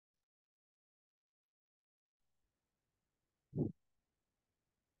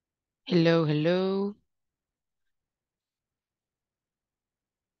Hello, hello.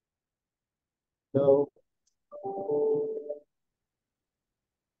 So,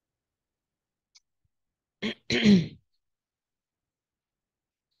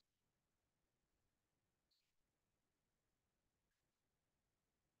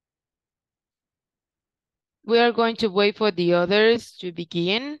 We are going to wait for the others to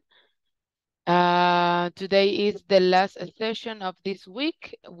begin. Today is the last session of this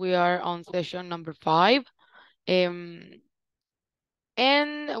week. We are on session number 5. Um,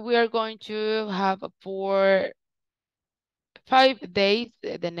 and we are going to have for 5 days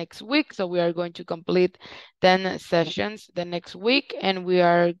the next week. So we are going to complete 10 sessions the next week. And we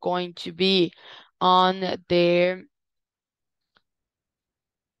are going to be on the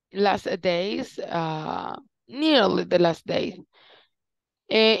last days, nearly the last days.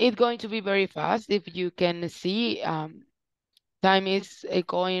 It's going to be very fast. If you can see, time is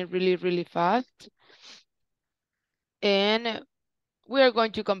going really, really fast. And we are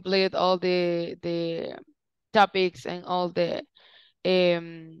going to complete all the topics and all the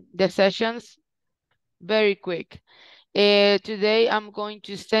sessions very quick. Today I'm going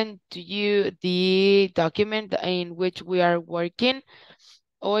to send to you the document in which we are working.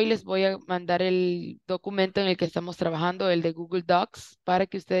 Hoy les voy a mandar el documento en el que estamos trabajando, el de Google Docs, para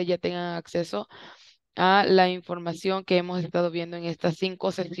que ustedes ya tengan acceso a la información que hemos estado viendo en estas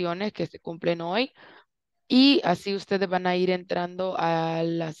 5 sesiones que se cumplen hoy. Y así ustedes van a ir entrando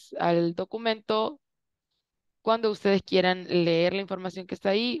al documento cuando ustedes quieran leer la información que está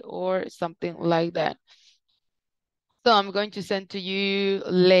ahí or something like that. So I'm going to send to you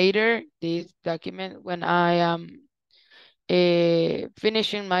later this document when I am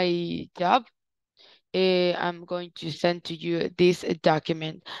finishing my job. I'm going to send to you this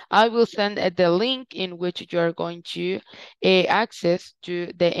document. I will send the link in which you are going to access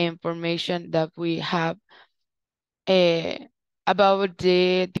to the information that we have uh, about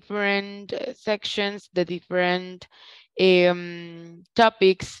the different sections, the different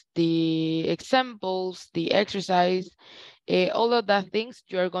topics, the examples, the exercise, all of that things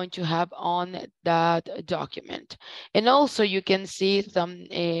you are going to have on that document. And also you can see some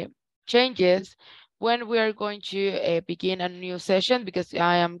changes when we are going to begin a new session, because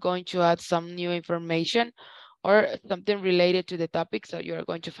I am going to add some new information or something related to the topic. So you are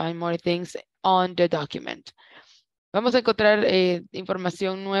going to find more things on the document. Vamos a encontrar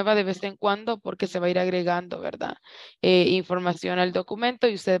información nueva de vez en cuando porque se va a ir agregando, ¿verdad? Información al documento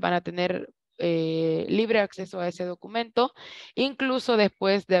y ustedes van a tener libre acceso a ese documento, incluso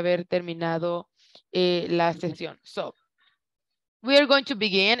después de haber terminado la sesión. So, we are going to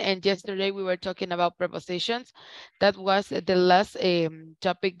begin, and yesterday we were talking about prepositions. That was the last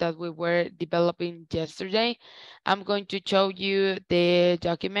topic that we were developing yesterday. I'm going to show you the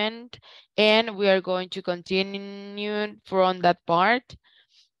document, and we are going to continue from that part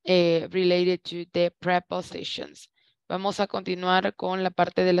related to the prepositions. Vamos a continuar con la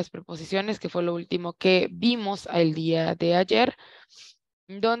parte de las preposiciones, que fue lo último que vimos el día de ayer,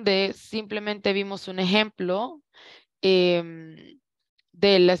 donde simplemente vimos un ejemplo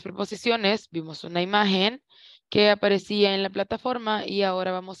de las preposiciones, vimos una imagen que aparecía en la plataforma y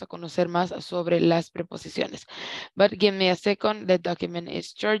ahora vamos a conocer más sobre las preposiciones. But give me a second, the document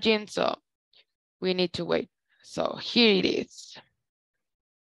is charging, so we need to wait. So here it is.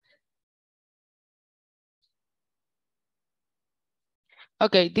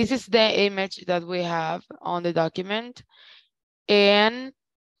 Okay, this is the image that we have on the document. And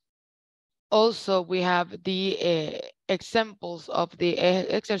also we have the examples of the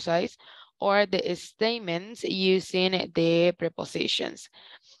exercise or the statements using the prepositions.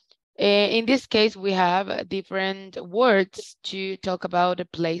 In this case, we have different words to talk about the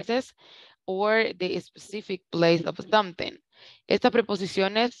places or the specific place of something. Estas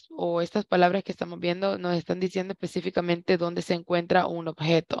preposiciones o estas palabras que estamos viendo nos están diciendo específicamente dónde se encuentra un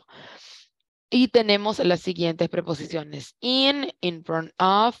objeto. Y tenemos las siguientes preposiciones: in front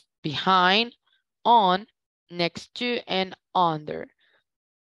of, behind, on, next to, and under.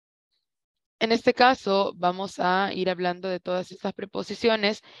 En este caso, vamos a ir hablando de todas estas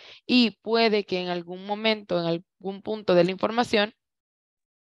preposiciones y puede que en algún momento, en algún punto de la información,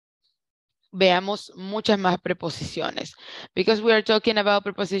 veamos muchas más preposiciones. Because we are talking about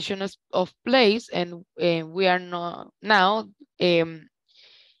prepositions of place, and we are now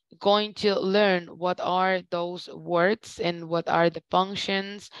going to learn what are those words and what are the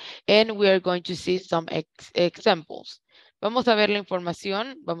functions, and we are going to see some examples. Vamos a ver la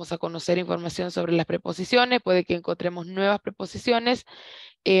información, vamos a conocer información sobre las preposiciones, puede que encontremos nuevas preposiciones.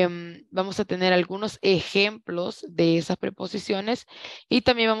 Vamos a tener algunos ejemplos de esas preposiciones y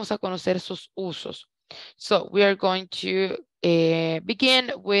también vamos a conocer sus usos. So, we are going to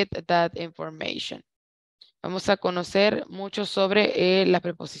begin with that information. Vamos a conocer mucho sobre las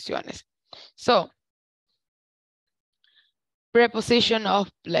preposiciones. So, preposition of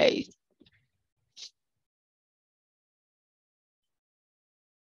place.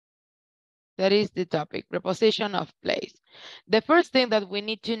 That is the topic, preposition of place. The first thing that we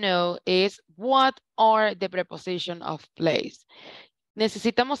need to know is what are the preposition of place.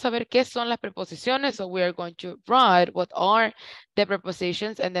 Necesitamos saber qué son las preposiciones, so we are going to write what are the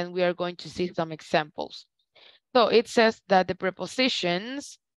prepositions, and then we are going to see some examples. So it says that the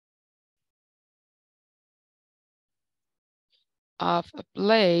prepositions of a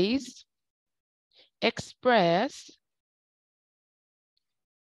place express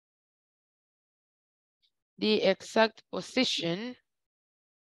the exact position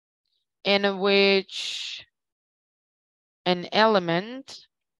in which an element,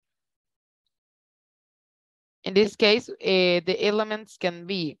 in this case, the elements can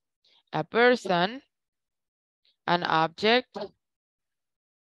be a person, an object,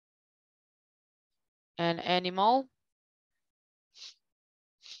 an animal,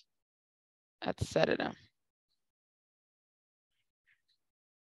 etc.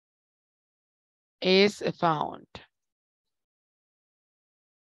 is found.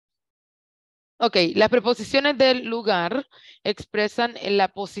 Ok, las preposiciones del lugar expresan la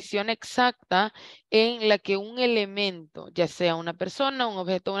posición exacta en la que un elemento, ya sea una persona, un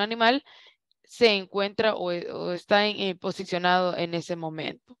objeto o un animal, se encuentra o está posicionado en ese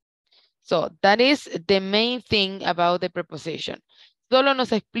momento. So, that is the main thing about the preposition. Solo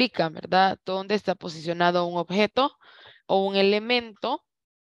nos explica, ¿verdad?, dónde está posicionado un objeto o un elemento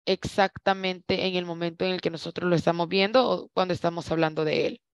exactamente en el momento en el que nosotros lo estamos viendo o cuando estamos hablando de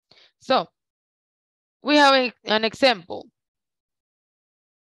él. So, we have an example.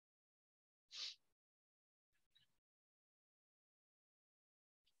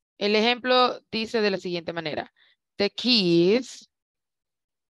 El ejemplo dice de la siguiente manera. The keys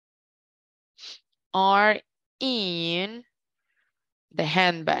are in the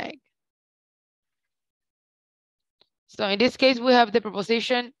handbag. So in this case, we have the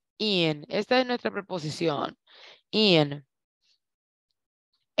preposition in. Esta es nuestra preposición. In.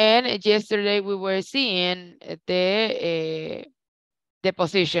 And yesterday we were seeing the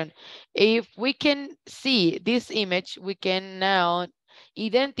position. If we can see this image, we can now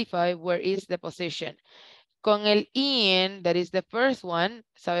identify where is the position. Con el in, that is the first one,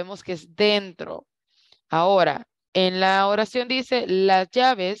 sabemos que es dentro. Ahora, en la oración dice, las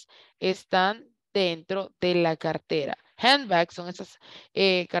llaves están dentro de la cartera. Handbags son esas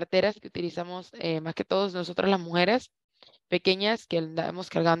carteras que utilizamos más que todos nosotros las mujeres pequeñas que andamos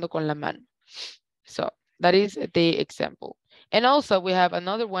cargando con la mano. So, that is the example. And also we have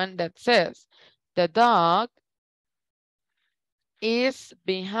another one that says, the dog is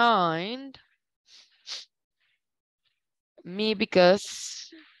behind me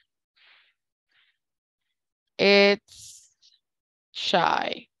because it's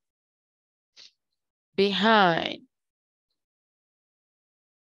shy. Behind.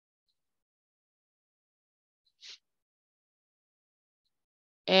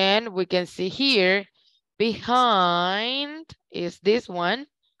 And we can see here, behind is this one,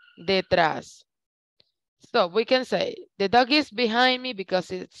 detrás. So we can say, the dog is behind me because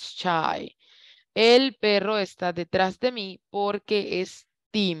it's shy. El perro está detrás de mí porque es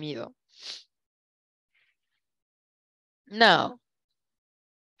tímido. Now,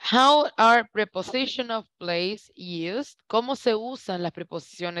 how are preposition of place used? ¿Cómo se usan las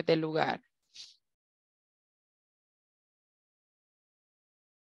preposiciones del lugar?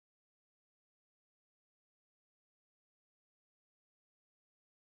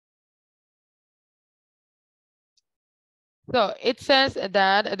 So it says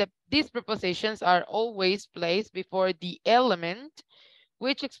that these prepositions are always placed before the element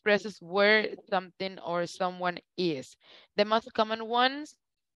which expresses where something or someone is. The most common ones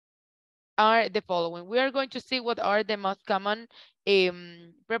are the following. We are going to see what are the most common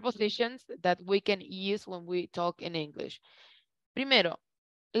prepositions that we can use when we talk in English. Primero,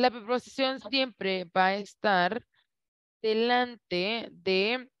 la preposición siempre va a estar delante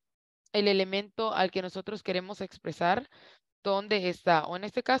de el elemento al que nosotros queremos expresar dónde está. O en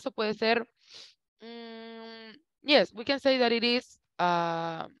este caso puede ser, yes, we can say that it is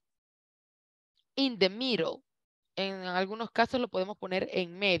in the middle. En algunos casos lo podemos poner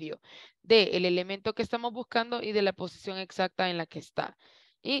en medio del elemento que estamos buscando y de la posición exacta en la que está.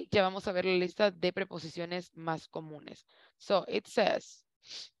 Y ya vamos a ver la lista de preposiciones más comunes. So, it says,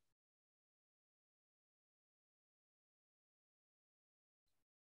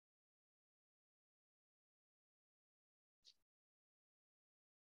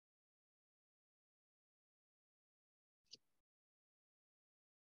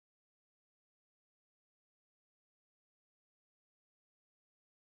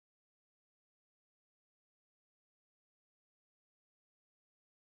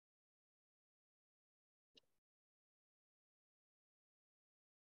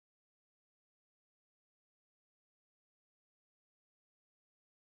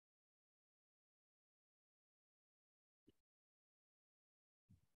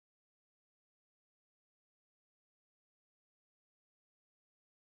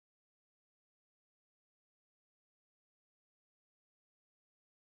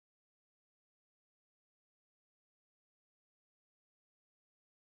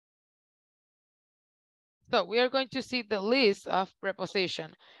 so we are going to see the list of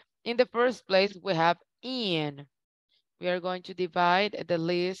preposition. In the first place, we have in. We are going to divide the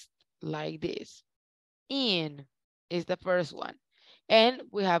list like this. In is the first one. And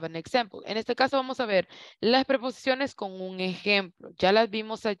we have an example. En este caso vamos a ver las preposiciones con un ejemplo. Ya las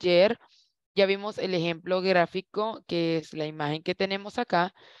vimos ayer. Ya vimos el ejemplo gráfico, que es la imagen que tenemos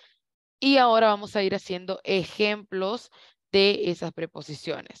acá. Y ahora vamos a ir haciendo ejemplos de esas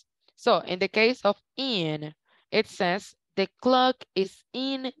preposiciones. So, in the case of in, it says, the clock is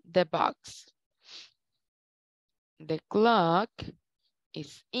in the box. The clock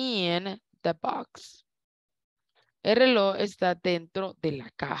is in the box. El reloj está dentro de la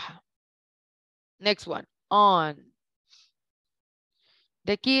caja. Next one, on.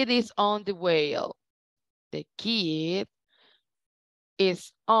 The kid is on the whale. The kid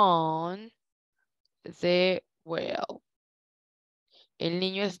is on the whale. El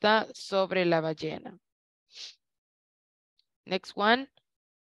niño está sobre la ballena. Next one,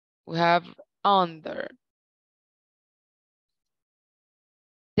 we have under.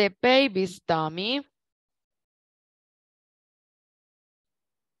 The baby's tummy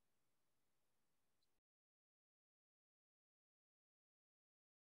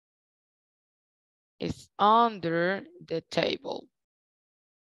is under the table.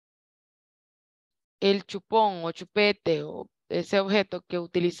 El chupón o chupete o ese objeto que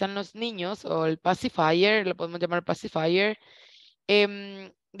utilizan los niños o el pacifier, lo podemos llamar pacifier,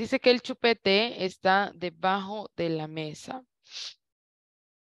 dice que el chupete está debajo de la mesa.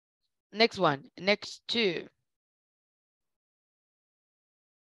 Next one, next to.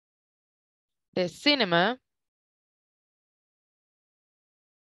 The cinema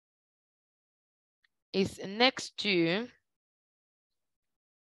is next to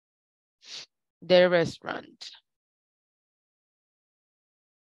the restaurant.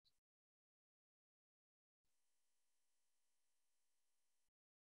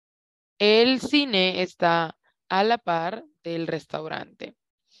 El cine está a la par del restaurante.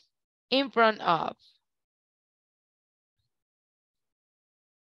 In front of.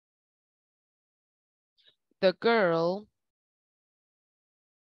 The girl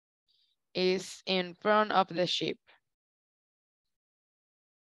is in front of the ship.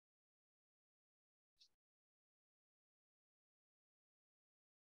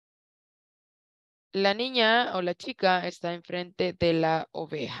 La niña o la chica está enfrente de la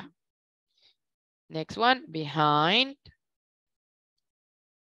oveja. Next one, behind.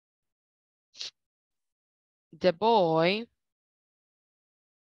 The boy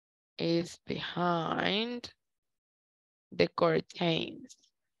is behind the curtains.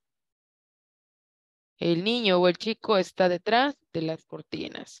 El niño o el chico está detrás de las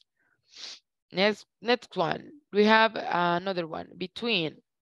cortinas. Next one, we have another one, between.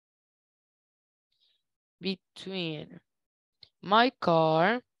 Between. My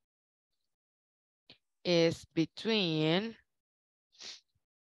car is between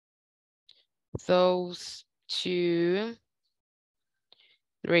those two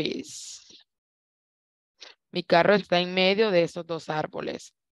trees. Mi carro está en medio de esos dos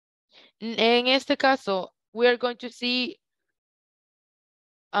árboles. En este caso, we are going to see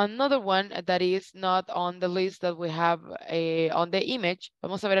another one that is not on the list that we have on the image.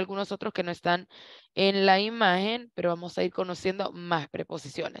 Vamos a ver algunos otros que no están en la imagen, pero vamos a ir conociendo más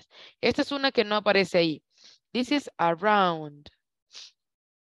preposiciones. Esta es una que no aparece ahí. This is around.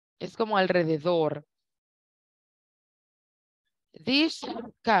 Es como alrededor. These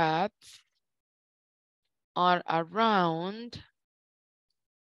cats are around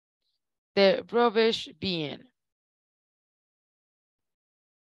the rubbish bin.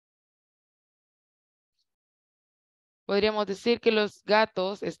 Podríamos decir que los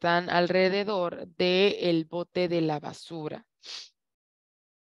gatos están alrededor del bote de la basura.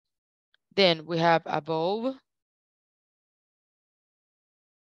 Then we have above.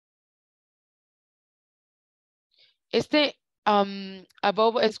 Este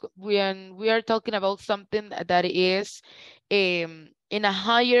above is when we are talking about something that is in a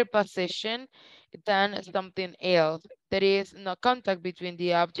higher position than something else. There is no contact between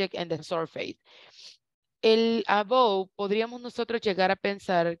the object and the surface. El above podríamos nosotros llegar a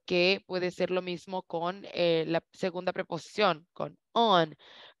pensar que puede ser lo mismo con la segunda preposición, con on,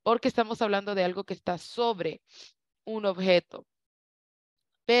 porque estamos hablando de algo que está sobre un objeto.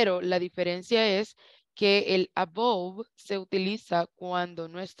 Pero la diferencia es que el above se utiliza cuando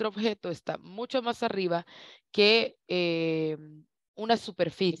nuestro objeto está mucho más arriba que una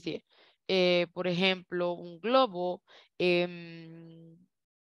superficie. Por ejemplo, un globo,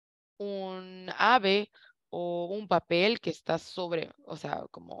 un ave o un papel que está sobre, o sea,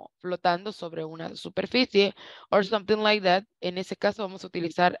 como flotando sobre una superficie or something like that. En ese caso vamos a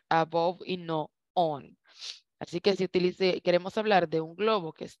utilizar above y no on. Así que si queremos hablar de un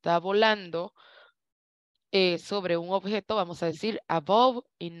globo que está volando sobre un objeto, vamos a decir above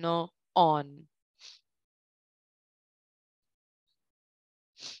y no on.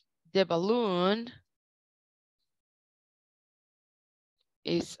 The balloon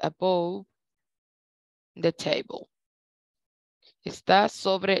is above the table. Está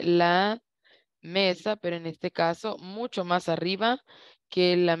sobre la mesa, pero en este caso mucho más arriba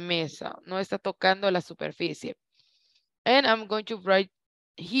que la mesa. No está tocando la superficie. And I'm going to write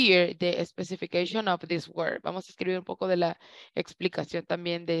here the specification of this word. Vamos a escribir un poco de la explicación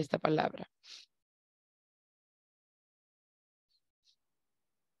también de esta palabra.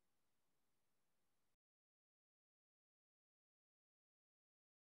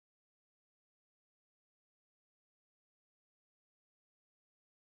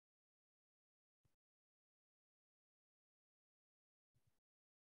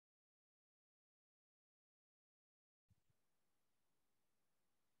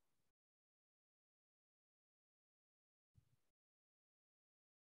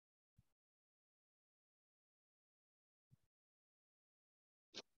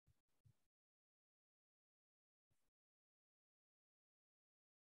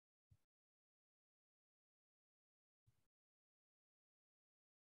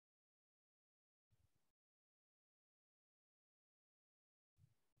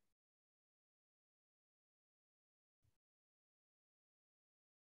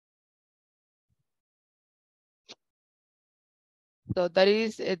 So that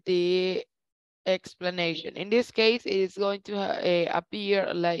is the explanation. In this case, it is going to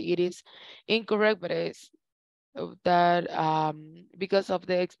appear like it is incorrect, but it's that because of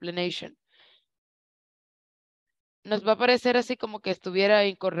the explanation. Nos va a parecer así como que estuviera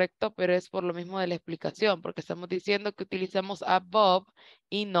incorrecto, pero es por lo mismo de la explicación, porque estamos diciendo que utilizamos above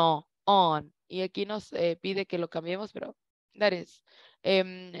y no on. Y aquí nos pide que lo cambiemos, pero that is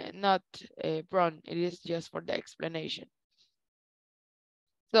not wrong. It is just for the explanation.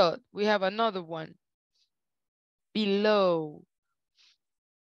 So we have another one. Below.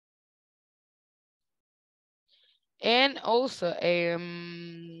 And also,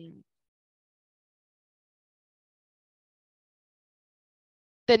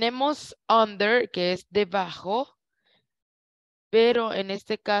 tenemos under, que es debajo, pero en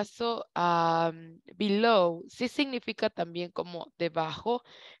este caso, below sí significa también como debajo,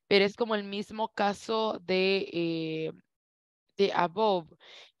 pero es como el mismo caso de above.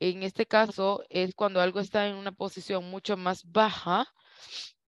 En este caso es cuando algo está en una posición mucho más baja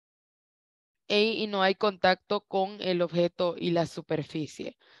y no hay contacto con el objeto y la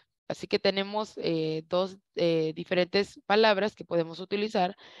superficie. Así que tenemos dos diferentes palabras que podemos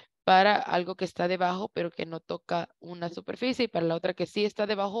utilizar para algo que está debajo pero que no toca una superficie y para la otra que sí está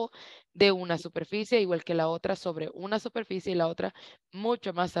debajo de una superficie, igual que la otra sobre una superficie y la otra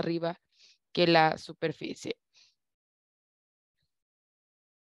mucho más arriba que la superficie.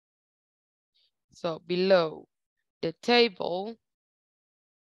 So below the table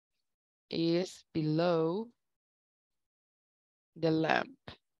is below the lamp.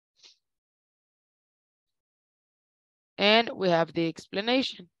 And we have the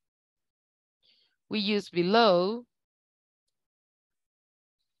explanation. We use below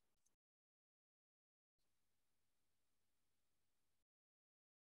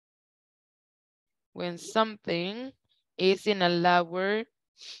when something is in a lower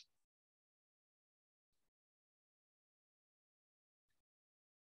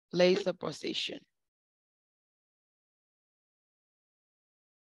place or position.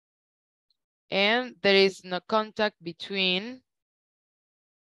 And there is no contact between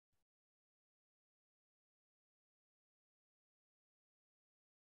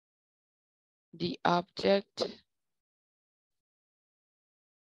the object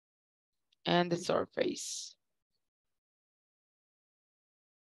and the surface.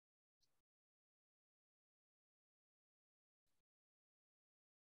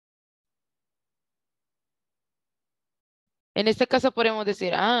 En este caso podemos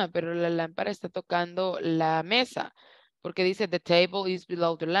decir, pero la lámpara está tocando la mesa, porque dice the table is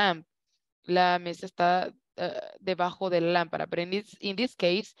below the lamp. La mesa está debajo de la lámpara. But in this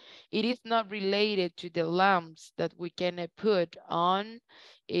case, it is not related to the lamps that we can put on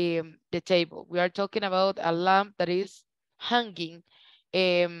the table. We are talking about a lamp that is hanging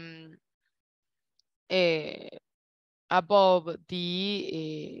um, uh, above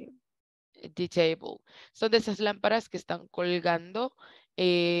the table. Son de esas lámparas que están colgando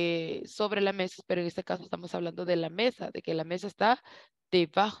sobre la mesa, pero en este caso estamos hablando de la mesa, de que la mesa está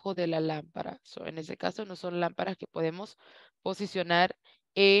debajo de la lámpara. So, en ese caso no son lámparas que podemos posicionar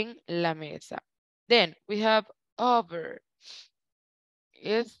en la mesa. Then we have over.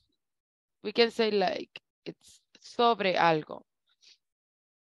 Is, we can say like, it's sobre algo.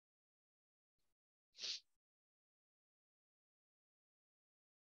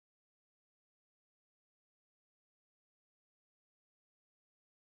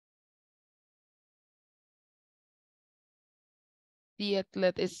 The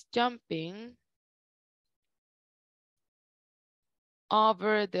athlete is jumping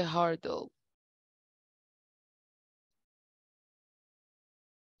over the hurdle.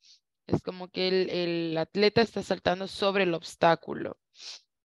 Es como que el atleta está saltando sobre el obstáculo.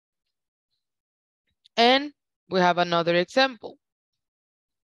 And we have another example.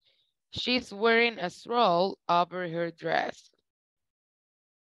 She's wearing a shawl over her dress.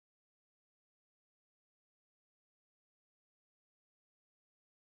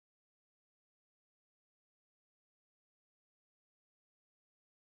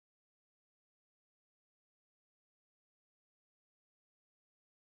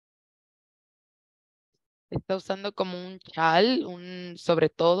 Está usando como un chal, un sobre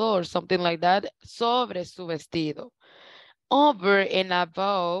todo, or something like that, sobre su vestido. Over and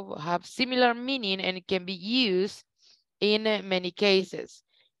above have similar meaning and can be used in many cases.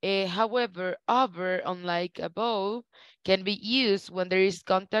 However, over, unlike above, can be used when there is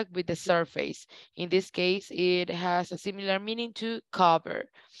contact with the surface. In this case, it has a similar meaning to cover.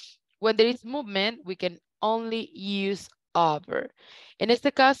 When there is movement, we can only use over. En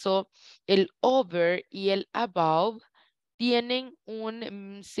este caso, el over y el above tienen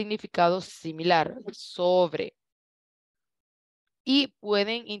un significado similar, sobre. Y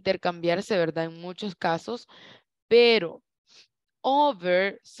pueden intercambiarse, ¿verdad? En muchos casos, pero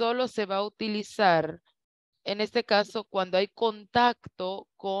over solo se va a utilizar, en este caso, cuando hay contacto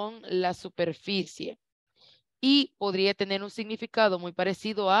con la superficie. Y podría tener un significado muy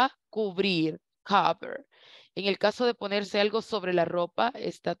parecido a cubrir, cover. En el caso de ponerse algo sobre la ropa,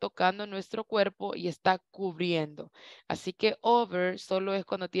 está tocando nuestro cuerpo y está cubriendo. Así que over solo es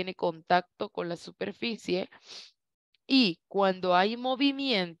cuando tiene contacto con la superficie. Y cuando hay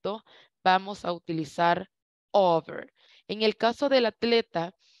movimiento, vamos a utilizar over. En el caso del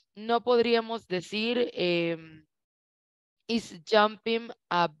atleta, no podríamos decir is jumping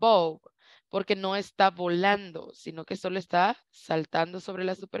above, porque no está volando, sino que solo está saltando sobre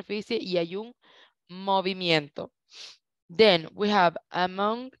la superficie y hay un movimiento. Then we have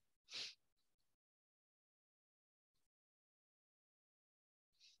among.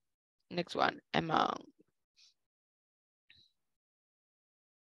 Next one, among.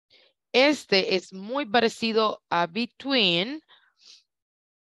 Este es muy parecido a between,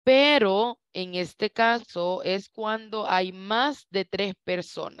 pero en este caso es cuando hay más de 3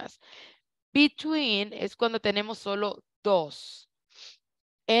 personas. Between es cuando tenemos solo 2.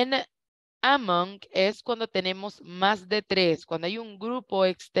 En among es cuando tenemos más de 3, cuando hay un grupo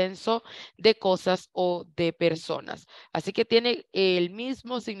extenso de cosas o de personas. Así que tiene el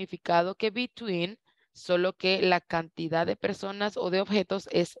mismo significado que between, solo que la cantidad de personas o de objetos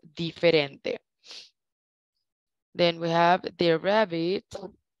es diferente. Then we have the rabbit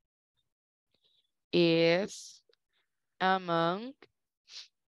is among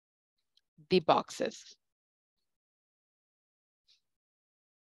the boxes.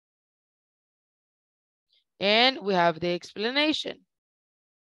 And we have the explanation.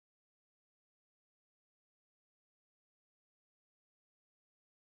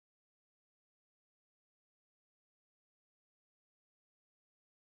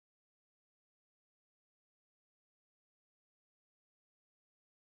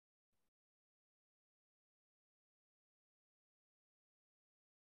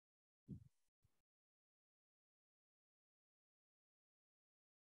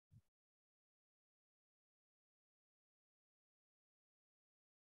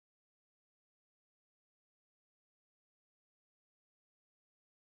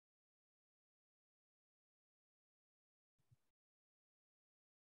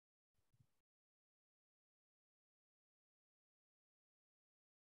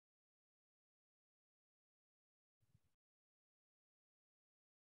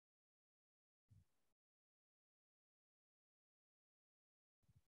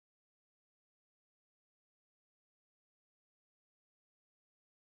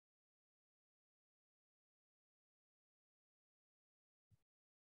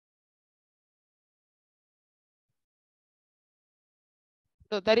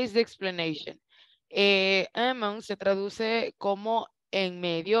 So that is the explanation. Among se traduce como en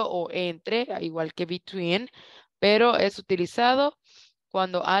medio o entre, igual que between, pero es utilizado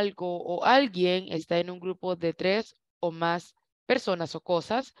cuando algo o alguien está en un grupo de 3 o más personas o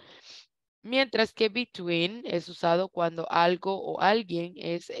cosas, mientras que between es usado cuando algo o alguien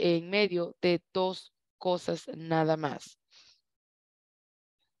es en medio de 2 cosas nada más.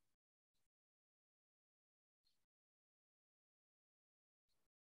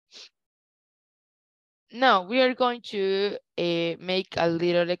 Now we are going to make a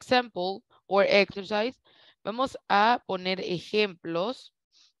little example or exercise. Vamos a poner ejemplos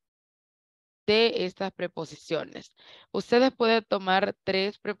de estas preposiciones. Ustedes pueden tomar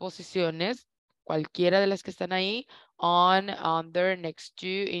 3 preposiciones, cualquiera de las que están ahí, on, under, next to,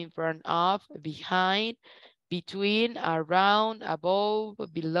 in front of, behind, between, around, above,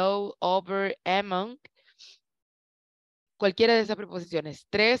 below, over, among. Cualquiera de esas preposiciones,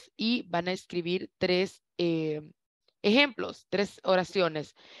 3, y van a escribir 3 ejemplos, 3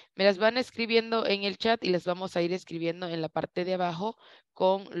 oraciones. Me las van escribiendo en el chat y las vamos a ir escribiendo en la parte de abajo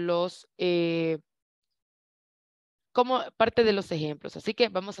con los como parte de los ejemplos. Así que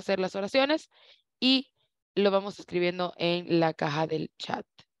vamos a hacer las oraciones y lo vamos escribiendo en la caja del chat.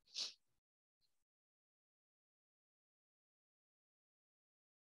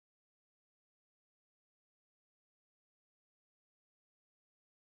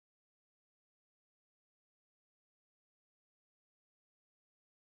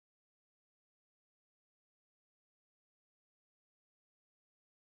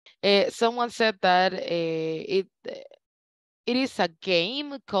 Someone said that it is a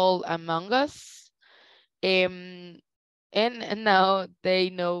game called Among Us. Um, and now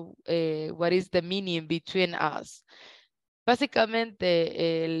they know what is the meaning between us.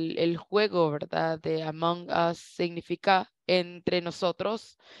 Básicamente el juego, ¿verdad? De Among Us significa entre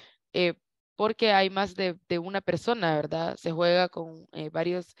nosotros, eh, porque hay más de una persona, ¿verdad? Se juega con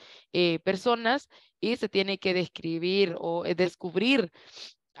varias personas y se tiene que describir o descubrir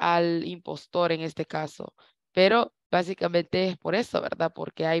al impostor en este caso. Pero básicamente es por eso, ¿verdad?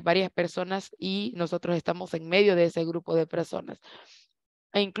 Porque hay varias personas y nosotros estamos en medio de ese grupo de personas.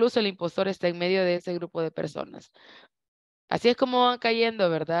 E incluso el impostor está en medio de ese grupo de personas. Así es como van cayendo,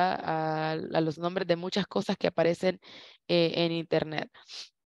 ¿verdad? A los nombres de muchas cosas que aparecen en Internet.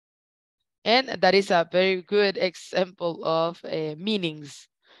 And that is a very good example of meanings.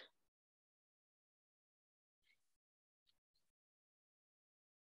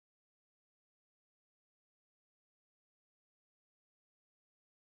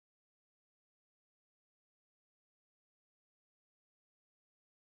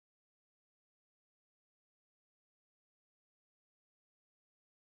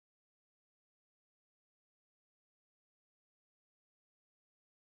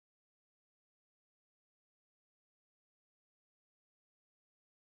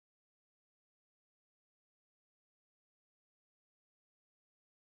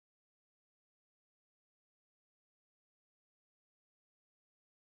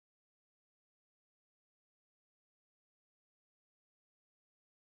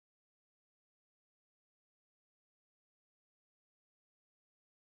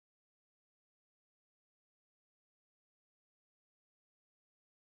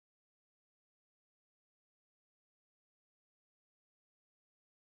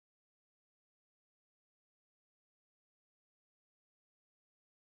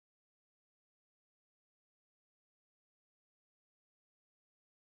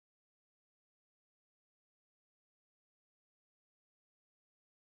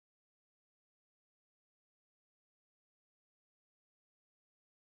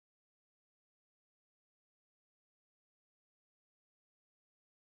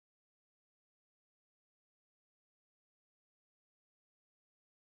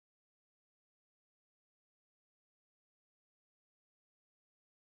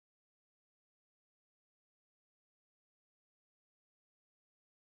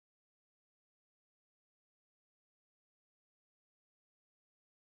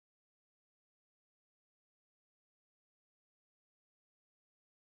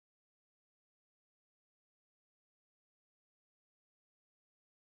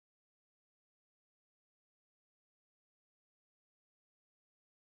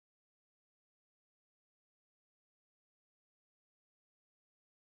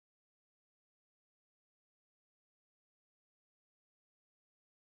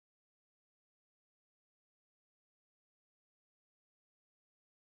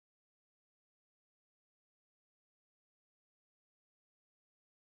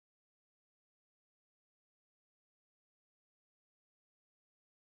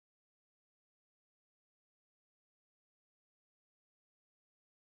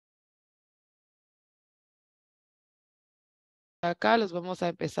 acá los vamos a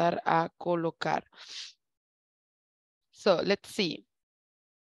empezar a colocar. So, let's see.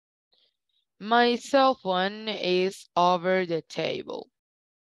 My cell phone is over the table.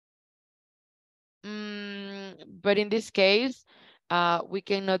 But in this case, we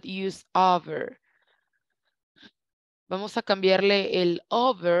cannot use over. Vamos a cambiarle el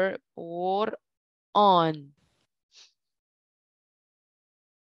over por on.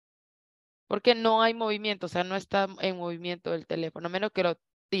 Porque no hay movimiento, o sea, no está en movimiento el teléfono, a menos que lo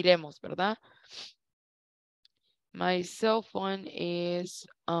tiremos, ¿verdad? My cell phone is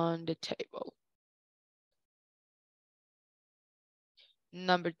on the table.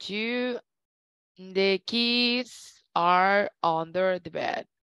 Number 2, the keys are under the bed.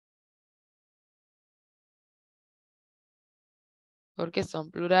 Porque son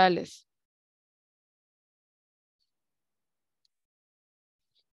plurales.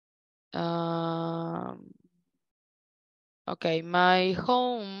 Okay, my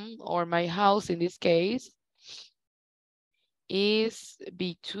home or my house in this case is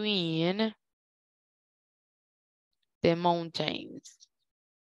between the mountains.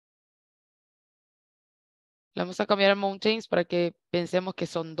 Le vamos a cambiar a mountains para que pensemos que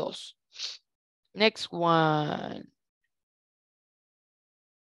son dos. Next one.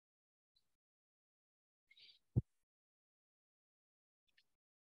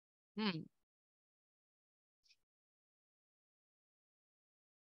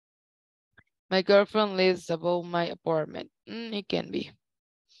 My girlfriend lives above my apartment. It can be.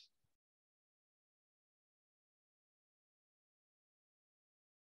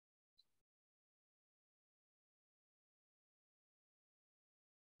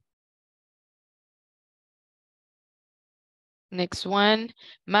 Next one.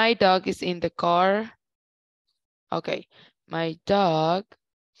 My dog is in the car. Okay. My dog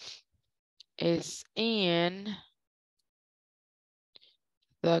is in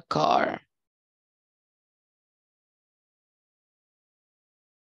the car.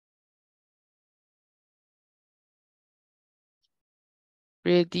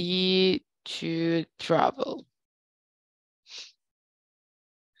 Ready to travel.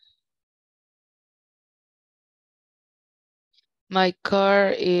 My car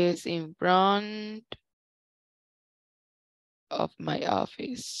is in front of my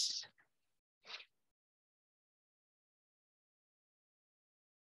office.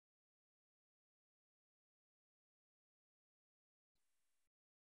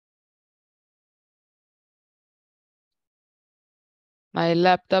 My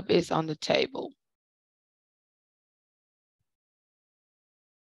laptop is on the table.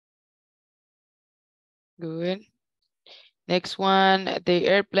 Good. Next one, the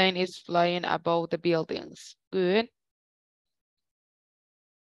airplane is flying above the buildings. Good.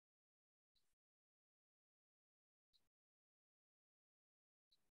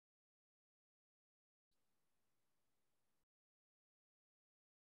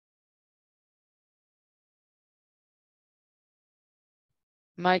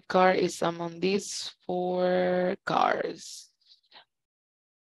 My car is among these 4 cars.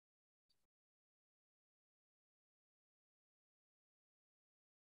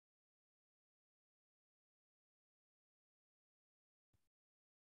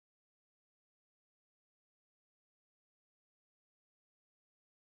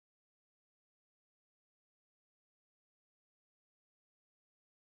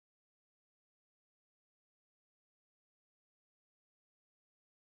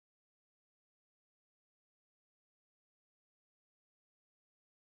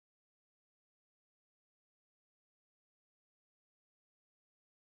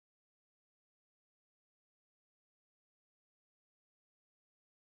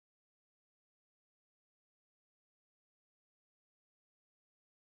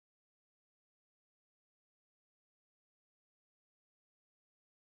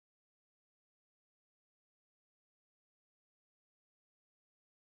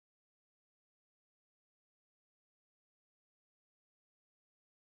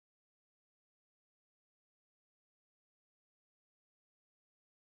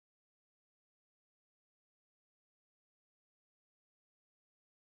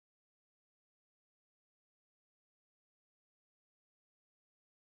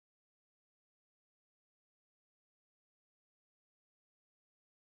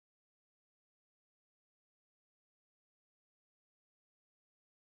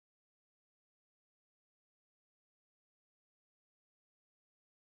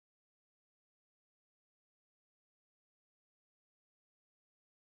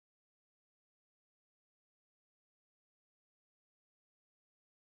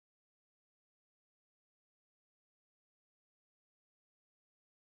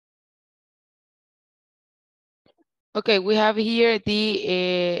 Okay, we have here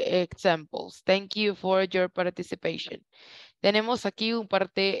the examples. Thank you for your participation. Tenemos aquí un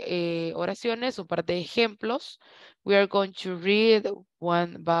par de oraciones, un par de ejemplos. We are going to read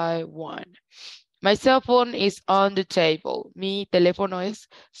one by one. My cell phone is on the table. Mi teléfono es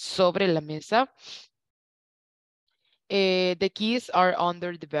sobre la mesa. The keys are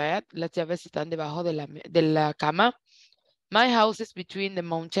under the bed. Las llaves están debajo de la cama. My house is between the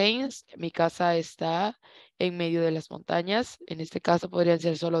mountains. Mi casa está en medio de las montañas. En este caso podrían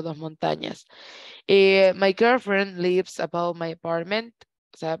ser solo dos montañas. My girlfriend lives above my apartment.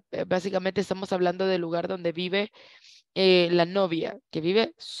 O sea, básicamente estamos hablando del lugar donde vive la novia, que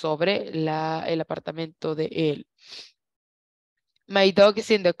vive sobre el apartamento de él. My dog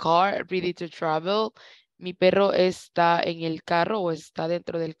is in the car, ready to travel. Mi perro está en el carro o está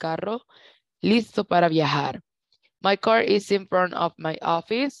dentro del carro, listo para viajar. My car is in front of my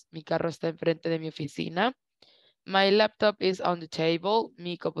office. Mi carro está enfrente de mi oficina. My laptop is on the table.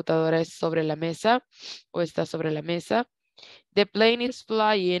 Mi computadora es sobre la mesa o está sobre la mesa. The plane is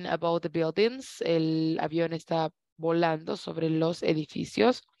flying above the buildings. El avión está volando sobre los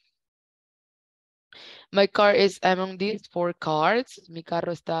edificios. My car is among these four cars. Mi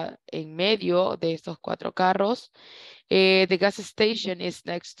carro está en medio de estos cuatro carros. The gas station is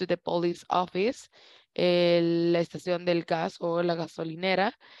next to the police office. La estación del gas o la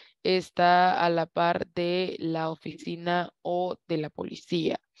gasolinera está a la par de la oficina o de la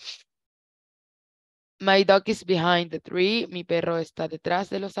policía. My dog is behind the tree. Mi perro está detrás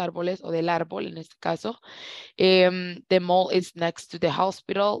de los árboles o del árbol en este caso. The mall is next to the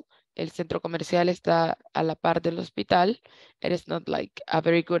hospital. El centro comercial está a la par del hospital. It is not like a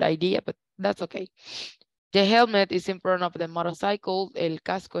very good idea, but that's okay. The helmet is in front of the motorcycle. El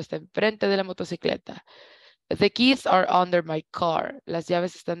casco está enfrente de la motocicleta. The keys are under my car. Las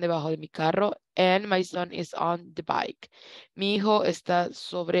llaves están debajo de mi carro. And my son is on the bike. Mi hijo está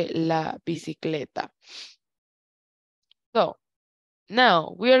sobre la bicicleta. So,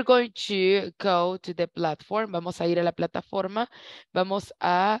 now we are going to go to the platform. Vamos a ir a la plataforma. Vamos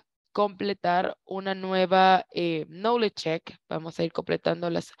a completar una nueva knowledge check. Vamos a ir completando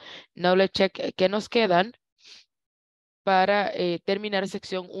las knowledge check que nos quedan para terminar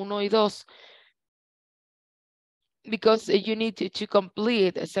sección 1 y 2. Because you need to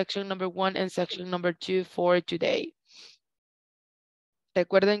complete section number 1 and section number 2 for today.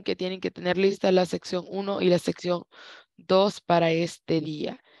 Recuerden que tienen que tener lista la sección 1 y la sección 2 para este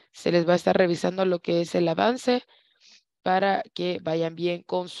día. Se les va a estar revisando lo que es el avance para que vayan bien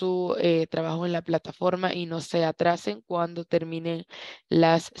con su trabajo en la plataforma y no se atrasen cuando terminen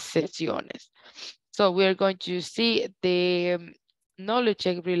las sesiones. So we are going to see the knowledge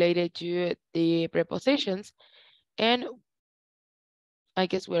check related to the prepositions, and I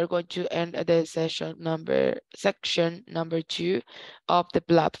guess we're going to end the section number 2 of the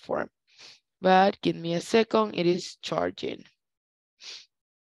platform. But give me a second, it is charging.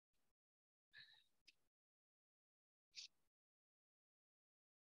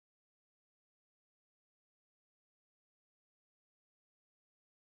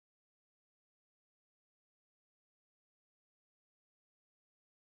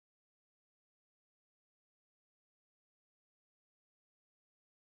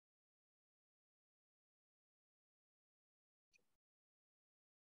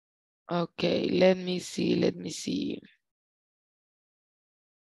 Okay, let me see.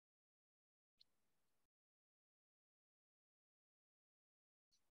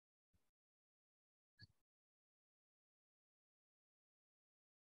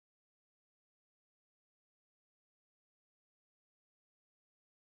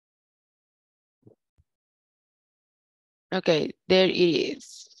 Okay, there it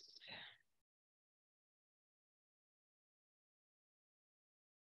is.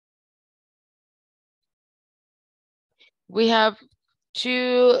 We have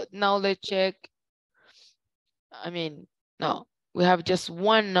two knowledge check. No, we have just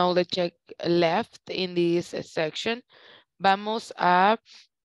one knowledge check left in this section. Vamos a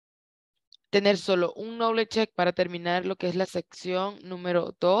tener solo un knowledge check para terminar lo que es la sección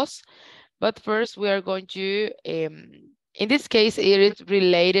número 2. But first we are going to, in this case, it is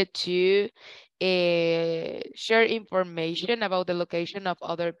related to share information about the location of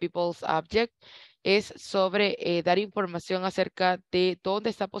other people's object. Es sobre dar información acerca de dónde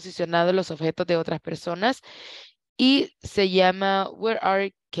están posicionados los objetos de otras personas. Y se llama Where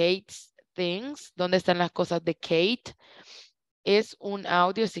are Kate's things? ¿Dónde están las cosas de Kate? Es un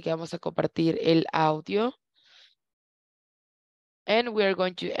audio, así que vamos a compartir el audio. And we are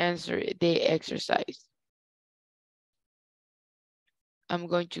going to answer the exercise. I'm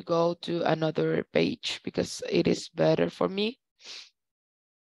going to go to another page because it is better for me.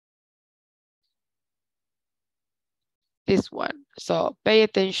 This one. So pay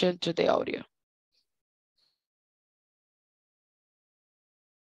attention to the audio.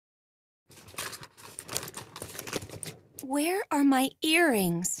 Where are my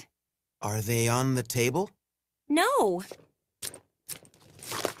earrings? Are they on the table? No.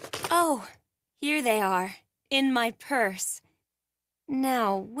 Oh, here they are, in my purse.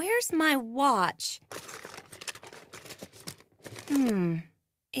 Now, where's my watch?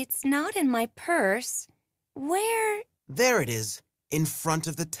 It's not in my purse. Where? There it is, in front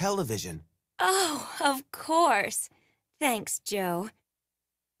of the television. Oh, of course. Thanks, Joe.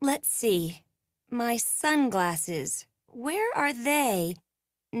 Let's see. My sunglasses. Where are they?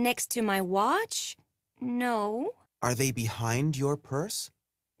 Next to my watch? No. Are they behind your purse?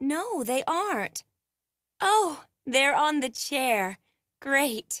 No, they aren't. Oh, they're on the chair.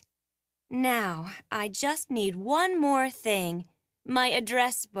 Great. Now, I just need one more thing. My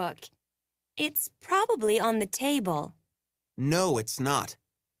address book. It's probably on the table. No, it's not.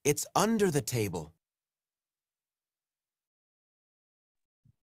 It's under the table.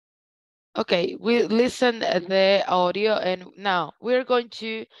 Okay, we listen the audio and now we're going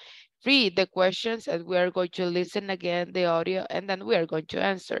to read the questions and we are going to listen again the audio and then we are going to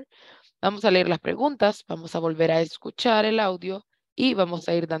answer. Vamos a leer las preguntas, vamos a volver a escuchar el audio y vamos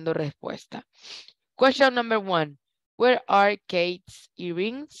a ir dando respuesta. Question number 1. Where are Kate's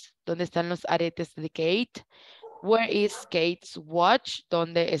earrings? ¿Dónde están los aretes de Kate? Where is Kate's watch?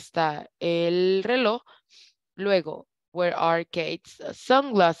 ¿Dónde está el reloj? Luego, where are Kate's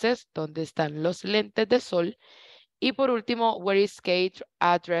sunglasses? ¿Dónde están los lentes de sol? Y por último, where is Kate's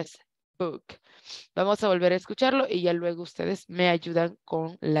address book? Vamos a volver a escucharlo y ya luego ustedes me ayudan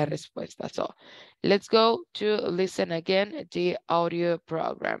con la respuesta. So, let's go to listen again the audio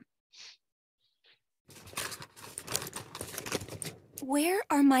program. Where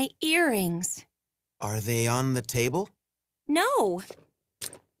are my earrings? Are they on the table? No.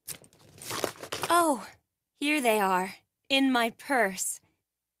 Oh, here they are, in my purse.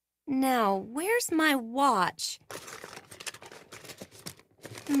 Now, where's my watch?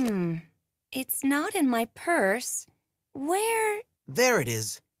 It's not in my purse. Where? There it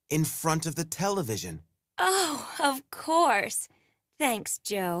is, in front of the television. Oh, of course. Thanks,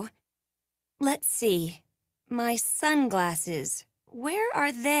 Joe. Let's see. My sunglasses. Where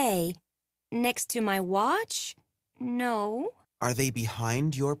are they? Next to my watch? No. Are they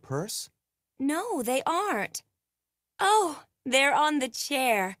behind your purse? No, they aren't. Oh, they're on the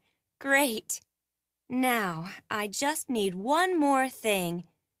chair. Great. Now, I just need one more thing.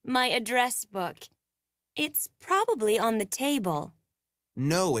 My address book. It's probably on the table.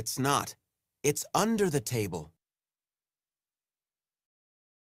 No, it's not. It's under the table.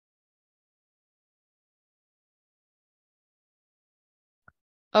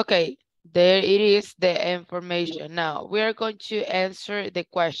 Okay, there it is, the information. Now, we are going to answer the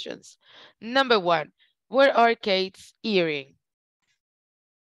questions. Number 1, where are Kate's earrings?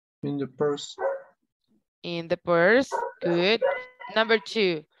 In the purse. In the purse, good. Number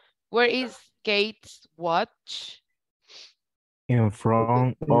 2, where is Kate's watch? In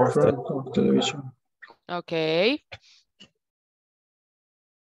front In of front of television. Okay.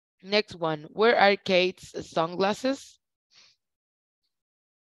 Next one, where are Kate's sunglasses?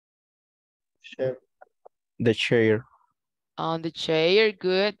 the chair. On the chair,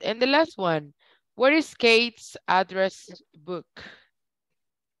 good. And the last one, where is Kate's address book?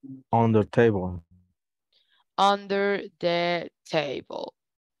 On the table. Under the table.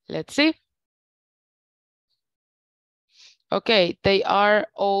 Let's see. Okay, they are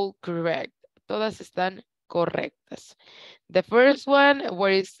all correct. Todas están correctas. The first one,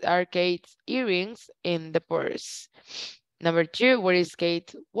 where is Kate's earrings? In the purse. Number 2, where is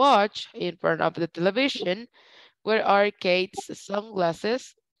Kate's watch? In front of the television. Where are Kate's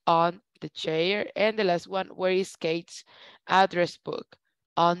sunglasses? On the chair. And the last one, where is Kate's address book?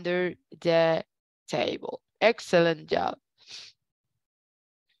 Under the table. Excellent job.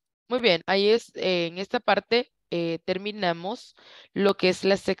 Muy bien, ahí es, en esta parte terminamos lo que es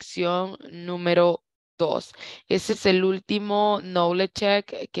la sección número 2. Ese es el último knowledge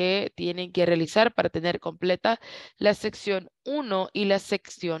check que tienen que realizar para tener completa la sección 1 y la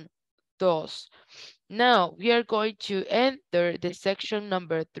sección 2. Now, we are going to enter the section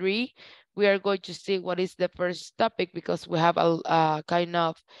number 3. We are going to see what is the first topic because we have a kind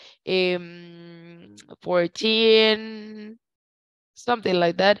of 14, something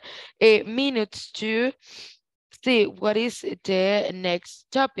like that, minutes to see what is the next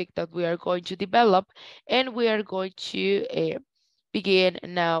topic that we are going to develop, and we are going to begin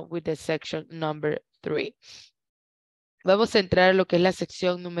now with the section number 3. Vamos a entrar a lo que es la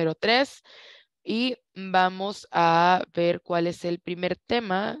sección número 3 y vamos a ver cuál es el primer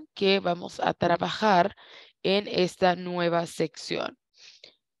tema que vamos a trabajar en esta nueva sección.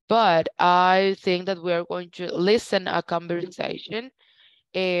 But I think that we are going to listen a conversation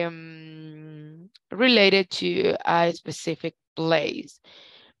related to a specific place.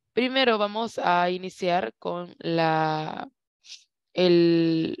 Primero vamos a iniciar con la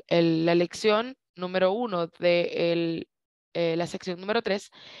lección número 1 de la sección número 3.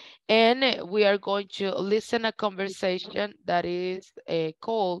 And we are going to listen a conversation that is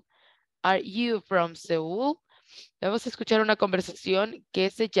called, Are you from Seoul? Vamos a escuchar una conversación que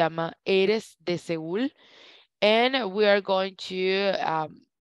se llama, ¿Eres de Seúl? And we are going to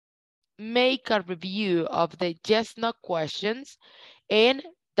make a review of the yes, no questions and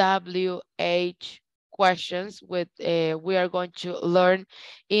WH questions with we are going to learn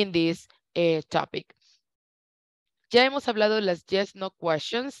in this topic. Ya hemos hablado de las yes, no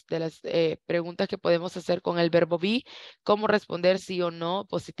questions, de las preguntas que podemos hacer con el verbo be, cómo responder sí o no,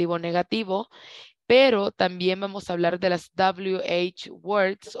 positivo o negativo, pero también vamos a hablar de las WH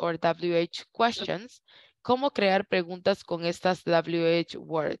words o WH questions, cómo crear preguntas con estas WH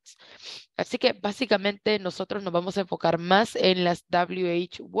words. Así que básicamente nosotros nos vamos a enfocar más en las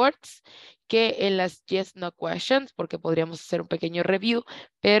WH words que en las yes, no questions, porque podríamos hacer un pequeño review,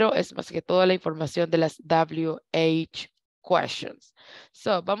 pero es más que todo la información de las WH questions.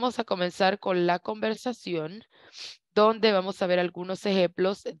 So, vamos a comenzar con la conversación, donde vamos a ver algunos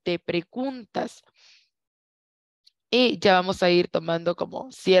ejemplos de preguntas. Y ya vamos a ir tomando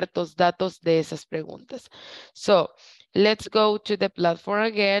como ciertos datos de esas preguntas. So, let's go to the platform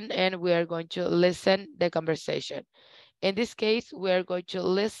again and we are going to listen the conversation. In this case, we are going to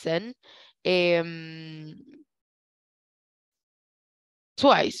listen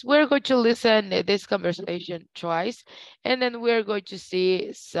twice. We're going to listen this conversation twice, and then we're going to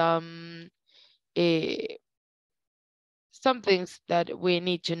see some things that we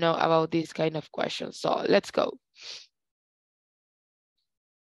need to know about this kind of questions. So let's go.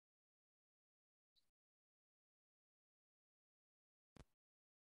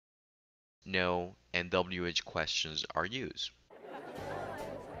 No and WH questions are used.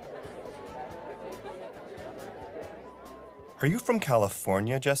 Are you from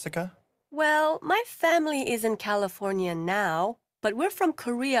California, Jessica? Well, my family is in California now, but we're from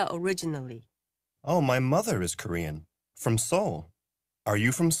Korea originally. Oh, my mother is Korean, from Seoul. Are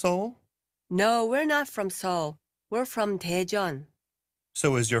you from Seoul? No, we're not from Seoul. We're from Daejeon.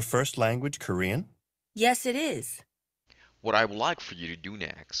 So is your first language Korean? Yes, it is. What I would like for you to do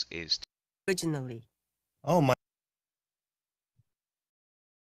next is Originally. Oh, my.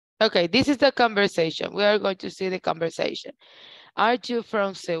 Okay, this is the conversation. We are going to see the conversation. Are you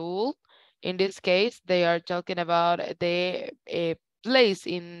from Seoul? In this case, they are talking about the place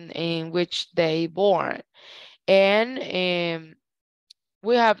in which they born. And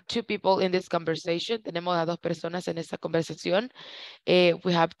we have two people in this conversation. Tenemos a dos personas en esta conversación.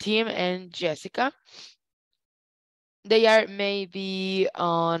 We have Tim and Jessica. They are maybe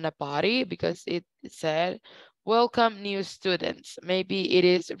on a party because it said, welcome new students. Maybe it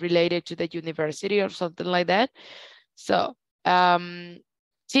is related to the university or something like that. So Tim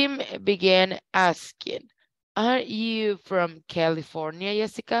began asking, are you from California,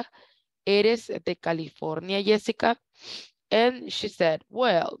 Jessica? ¿Eres de California, Jessica? And she said,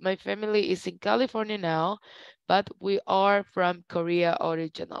 well, my family is in California now, but we are from Korea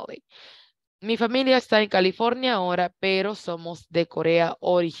originally. Mi familia está en California ahora, pero somos de Corea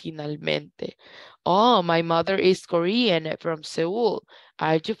originalmente. Oh, my mother is Korean from Seoul.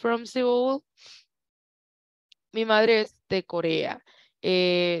 Are you from Seoul? Mi madre es de Corea,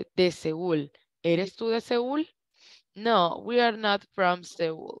 de Seúl. ¿Eres tú de Seúl? No, we are not from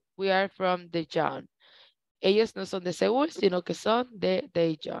Seoul. We are from Daejeon. Ellos no son de Seúl, sino que son de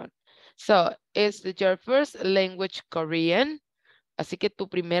Daejeon. So, is your first language Korean? Así que tu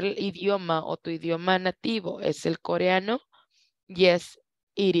primer idioma o tu idioma nativo es el coreano. Yes,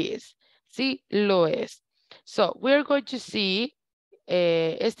 it is. Sí, lo es. So, we're going to see,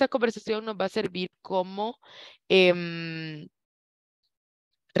 esta conversación nos va a servir como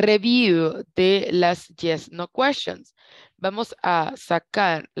review de las yes, no questions. Vamos a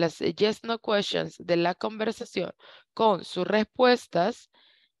sacar las yes, no questions de la conversación con sus respuestas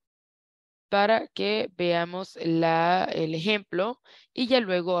para que veamos el ejemplo y ya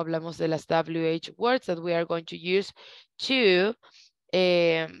luego hablamos de las WH words that we are going to use to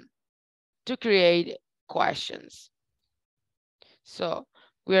create questions. So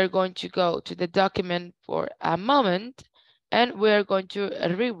we are going to go to the document for a moment And we are going to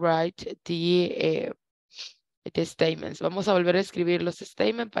rewrite the statements. Vamos a volver a escribir los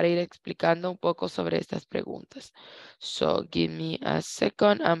statements para ir explicando un poco sobre estas preguntas. So give me a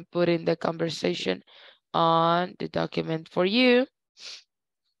second. I'm putting the conversation on the document for you.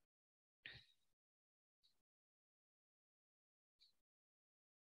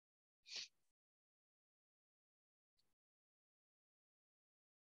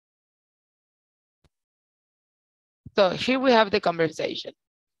 So here we have the conversation.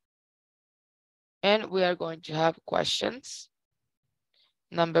 And we are going to have questions.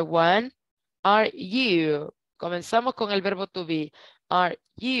 Number 1, are you? Comenzamos con el verbo to be. Are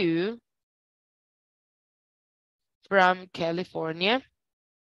you from California?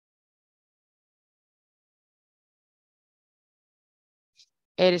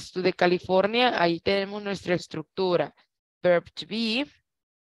 ¿Eres tú de California? Ahí tenemos nuestra estructura. Verb to be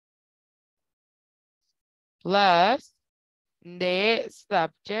plus the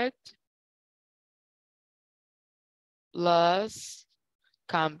subject plus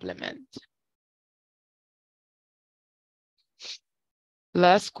complement.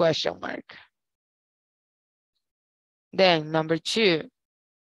 Plus question mark. Then number 2.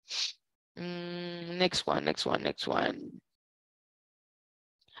 Next one.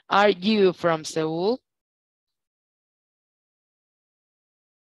 Are you from Seoul?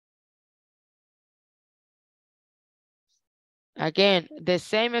 Again, the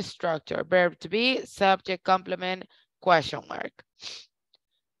same structure. Verb to be, subject, complement, question mark.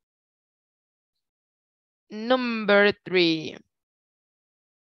 Number 3.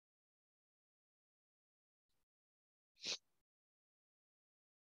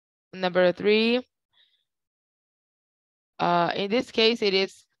 Number 3. In this case, it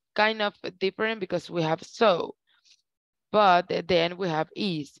is kind of different because we have so. But then we have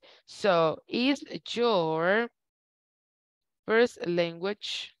is. So is your first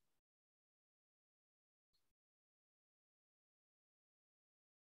language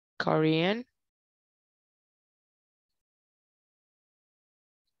Korean?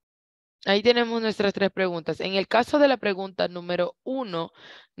 Ahí tenemos nuestras 3 preguntas. En el caso de la pregunta número 1,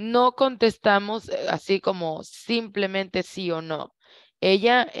 no contestamos así como simplemente sí o no.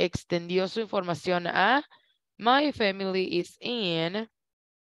 Ella extendió su información a my family is in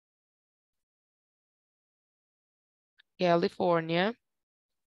California,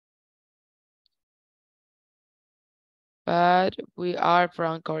 but we are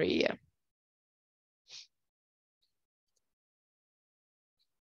from Korea.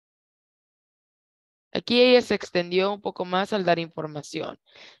 Aquí ella se extendió un poco más al dar información.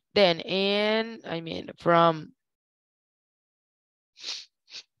 Then in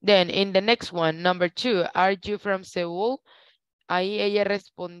the next one, number 2, are you from Seoul? Ahí ella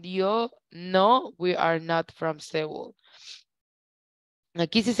respondió, no, we are not from Seoul.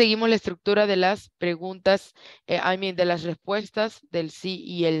 Aquí sí seguimos la estructura de las preguntas, de las respuestas del sí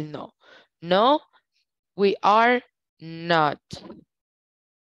y el no. No, we are not.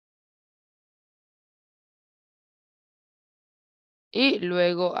 Y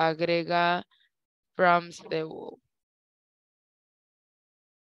luego agrega from Seoul.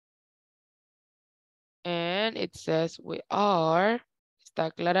 And it says we are,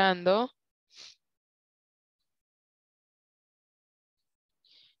 está aclarando.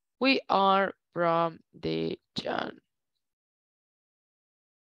 We are from Daejeon.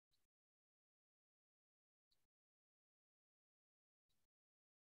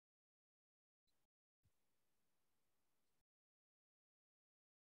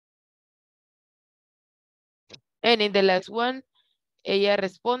 And in the last one, ella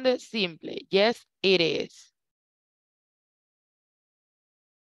responde simple, yes, it is.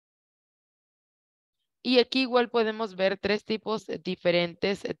 Y aquí igual podemos ver 3 tipos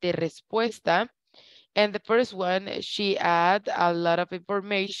diferentes de respuesta. And the first one, she add a lot of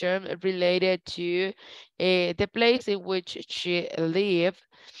information related to the place in which she lived.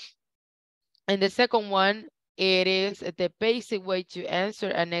 And the second one, it is the basic way to answer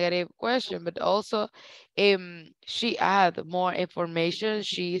a negative question, but also she add more information.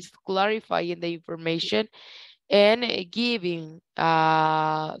 She's clarifying the information and giving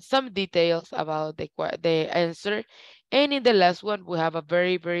some details about the answer. And in the last one, we have a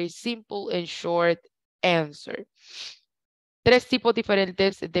very, very simple and short answer. 3 tipos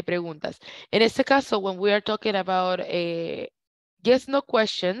diferentes de preguntas. En este caso, when we are talking about yes, no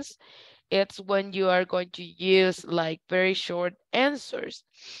questions, it's when you are going to use like very short answers.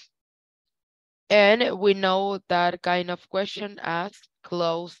 And we know that kind of question as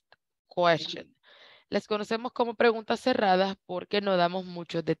closed question. Las conocemos como preguntas cerradas porque no damos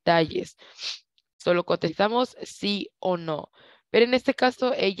muchos detalles. Solo contestamos sí o no. Pero en este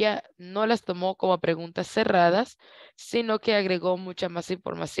caso ella no las tomó como preguntas cerradas, sino que agregó mucha más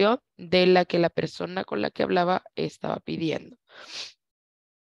información de la que la persona con la que hablaba estaba pidiendo.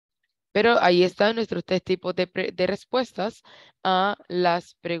 Pero ahí están nuestros tres tipos de respuestas a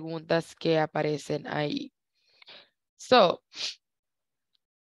las preguntas que aparecen ahí. So,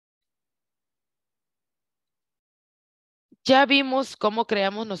 ya vimos cómo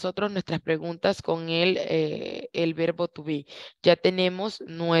creamos nosotros nuestras preguntas con el verbo to be. Ya tenemos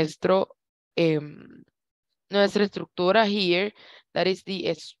nuestra estructura here. That is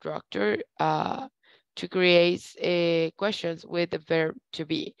the structure to create questions with the verb to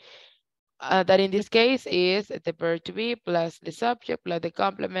be. That in this case is the verb to be plus the subject plus the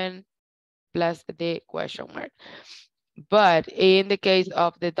complement plus the question mark. But in the case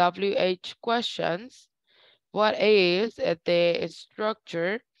of the WH questions, what is the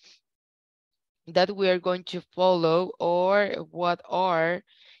structure that we are going to follow, or what are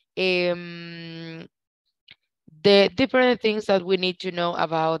the different things that we need to know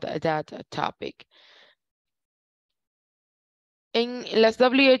about that topic? In las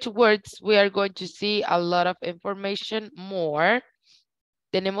WH words, we are going to see a lot of information more.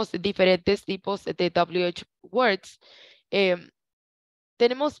 Tenemos diferentes tipos de WH words.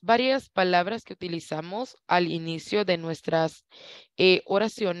 Tenemos varias palabras que utilizamos al inicio de nuestras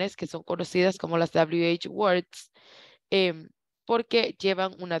oraciones, que son conocidas como las WH words, porque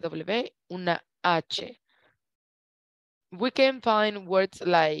llevan una W, una H. We can find words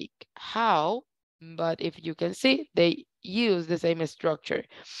like how, but if you can see, they use the same structure,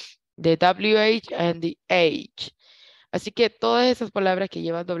 the WH and the H. Así que todas esas palabras que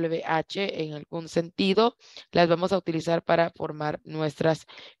llevan WH en algún sentido, las vamos a utilizar para formar nuestras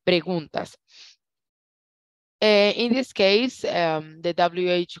preguntas. In this case, the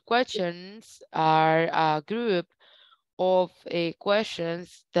WH questions are a group of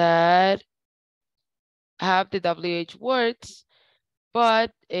questions that have the WH words,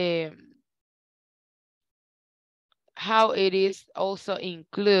 but how it is also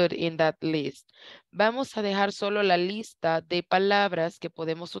included in that list. Vamos a dejar solo la lista de palabras que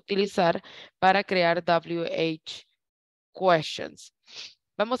podemos utilizar para crear WH questions.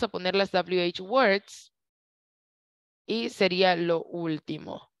 Vamos a poner las WH words y sería lo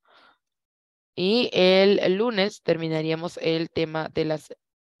último. Y el lunes terminaríamos el tema de las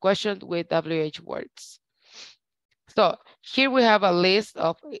questions with WH words. So here we have a list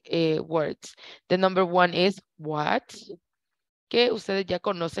of words. The number one is what, que ustedes ya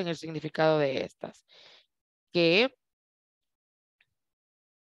conocen el significado de estas. ¿Qué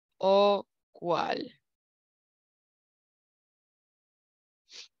o cuál?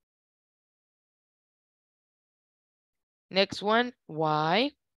 Next one,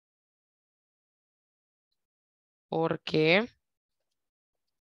 why. ¿Por qué?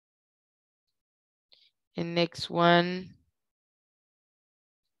 And next one,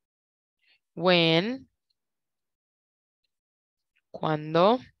 when.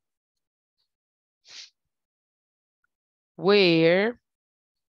 ¿Cuándo? Where.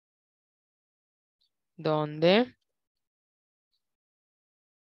 ¿Dónde?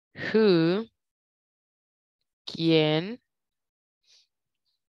 Who. ¿Quién?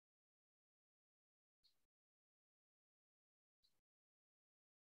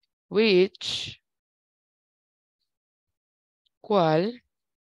 Which. ¿Cuál?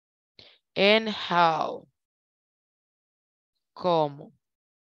 And how. ¿Cómo?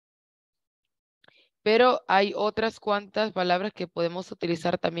 Pero hay otras cuantas palabras que podemos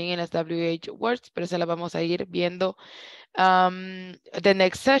utilizar también en las WH words, pero se las vamos a ir viendo the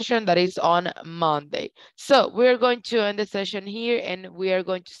next session, that is on Monday. So we're going to end the session here and we are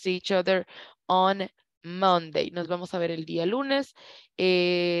going to see each other on Monday. Nos vamos a ver el día lunes.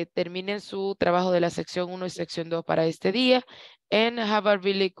 Terminen su trabajo de la sección 1 y sección 2 para este día. And have a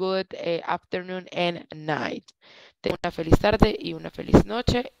really good afternoon and night. Tengan una feliz tarde y una feliz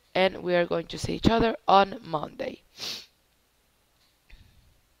noche. And we are going to see each other on Monday.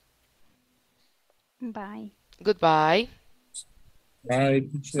 Bye. Goodbye. Bye.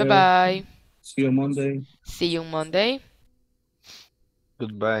 Bye-bye. See you Monday. See you Monday.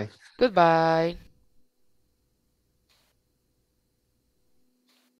 Goodbye. Goodbye.